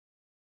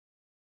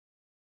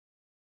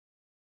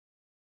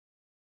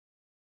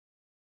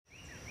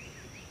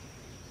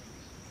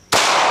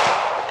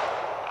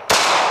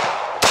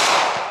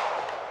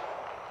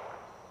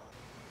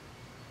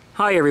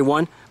Hi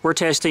everyone, we're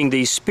testing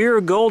the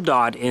Speer Gold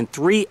Dot in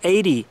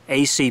 380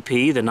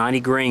 ACP, the 90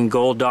 grain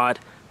Gold Dot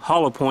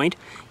hollow point,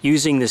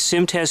 using the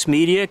SIM-TEST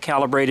Media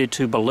calibrated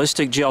to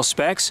ballistic gel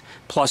specs,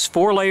 plus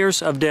 4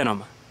 layers of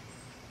denim.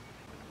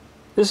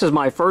 This is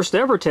my first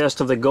ever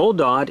test of the Gold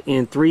Dot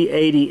in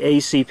 380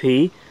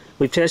 ACP.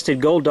 We've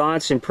tested Gold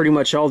Dots in pretty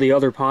much all the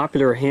other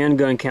popular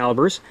handgun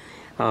calibers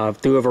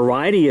through a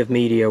variety of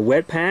media,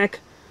 wet pack,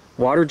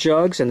 water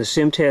jugs, and the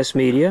SIM-TEST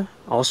Media,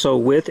 also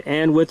with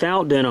and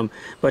without denim.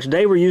 But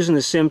today we're using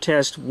the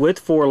SIM-TEST with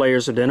 4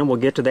 layers of denim. We'll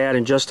get to that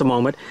in just a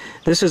moment.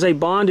 This is a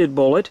bonded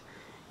bullet.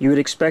 You would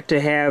expect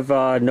to have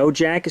no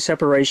jacket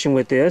separation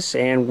with this,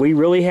 and we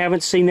really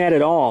haven't seen that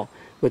at all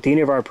with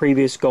any of our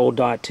previous Gold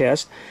Dot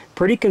tests.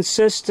 Pretty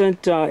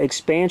consistent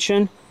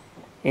expansion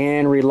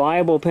and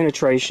reliable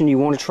penetration. You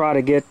want to try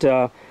to get,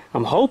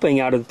 I'm hoping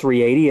out of the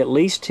 380, at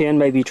least 10,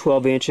 maybe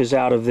 12 inches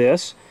out of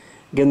this.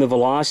 Again, the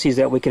velocities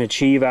that we can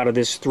achieve out of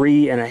this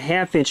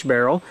 3.5 inch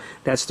barrel.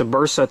 That's the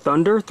Bersa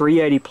Thunder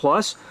 380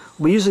 plus.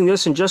 We'll be using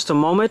this in just a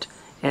moment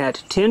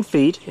at 10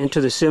 feet into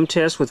the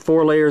SIM-TEST with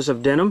 4 layers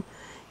of denim.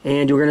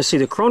 And you're going to see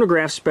the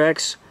chronograph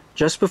specs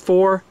just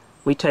before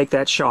we take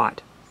that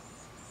shot.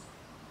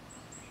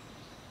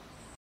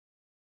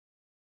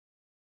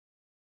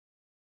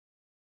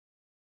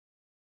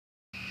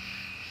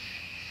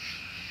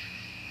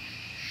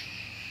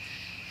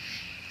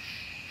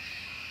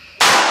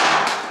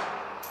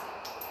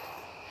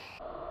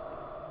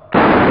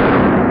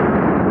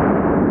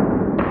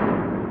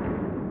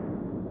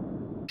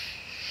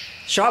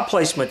 Shot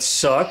placement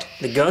sucked.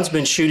 The gun's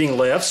been shooting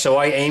left, so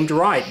I aimed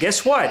right.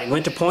 Guess what? It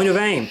went to point of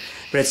aim,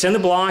 but it's in the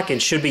block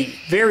and should be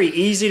very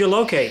easy to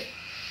locate.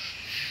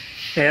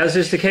 As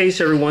is the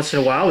case every once in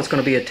a while, it's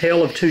going to be a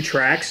tale of 2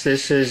 tracks.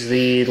 This is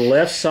the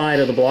left side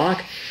of the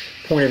block.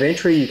 Point of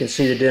entry, you can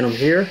see the denim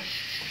here.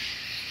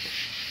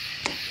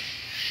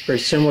 Very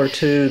similar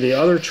to the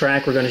other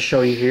track we're going to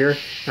show you here.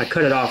 I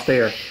cut it off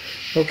there.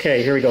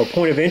 Okay, here we go.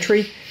 Point of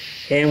entry.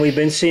 And we've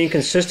been seeing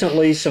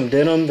consistently some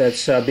denim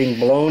that's being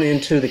blown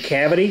into the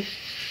cavity,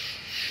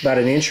 about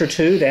 1 inch or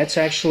 2. That's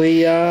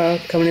actually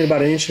coming in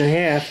about 1.5 inches.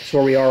 That's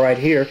where we are right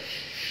here. A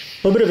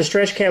little bit of a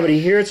stretch cavity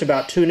here. It's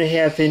about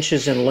 2.5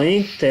 inches in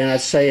length, and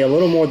I'd say a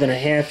little more than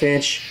 1/2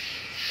 inch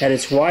at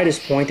its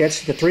widest point.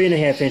 That's the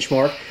 3.5 inch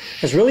mark. I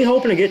was really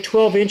hoping to get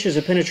 12 inches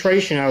of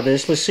penetration out of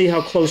this. Let's see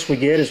how close we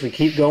get as we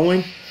keep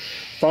going.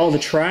 Follow the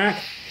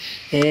track,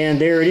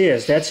 and there it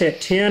is. That's at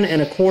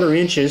 10.25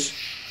 inches.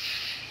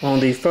 On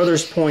the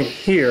furthest point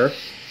here,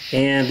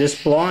 and this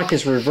block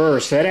is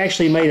reversed. That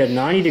actually made a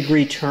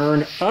 90-degree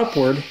turn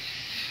upward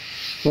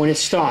when it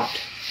stopped.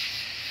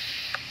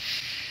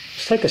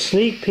 Let's take a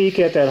sneak peek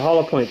at that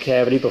hollow point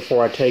cavity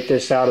before I take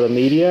this out of the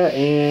media,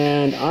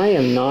 and I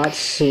am not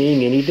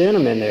seeing any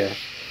denim in there.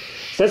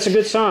 So that's a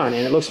good sign,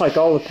 and it looks like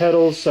all the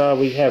petals,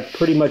 we have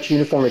pretty much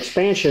uniform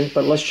expansion,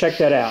 but let's check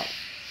that out.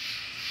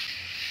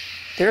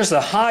 There's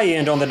the high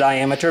end on the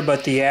diameter,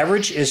 but the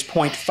average is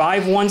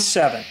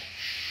 0.517.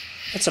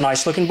 It's a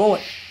nice looking bullet.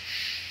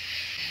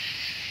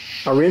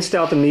 I rinsed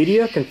out the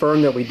media,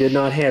 confirmed that we did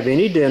not have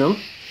any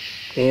denim,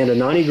 and a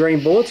 90 grain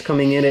bullet's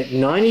coming in at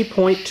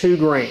 90.2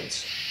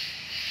 grains.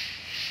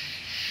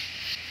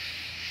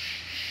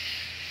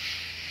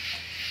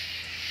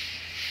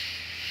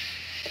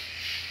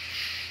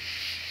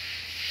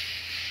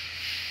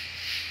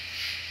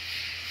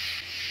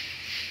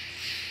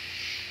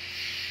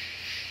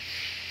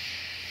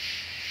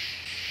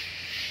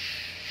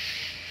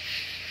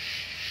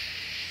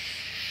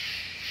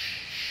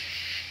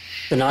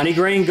 The 90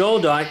 grain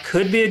Gold Dot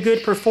could be a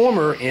good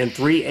performer in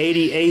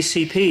 380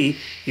 ACP.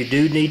 You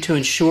do need to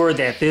ensure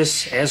that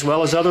this, as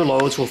well as other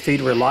loads, will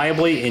feed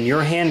reliably in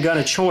your handgun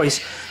of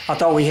choice. I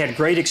thought we had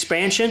great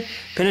expansion.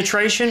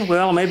 Penetration,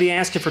 well, maybe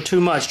asking for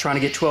too much, trying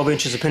to get 12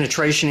 inches of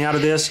penetration out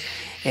of this.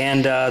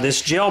 And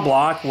this gel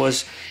block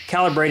was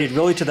calibrated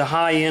really to the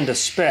high end of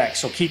spec,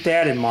 so keep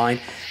that in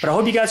mind. But I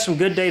hope you got some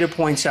good data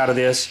points out of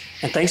this,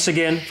 and thanks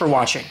again for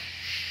watching.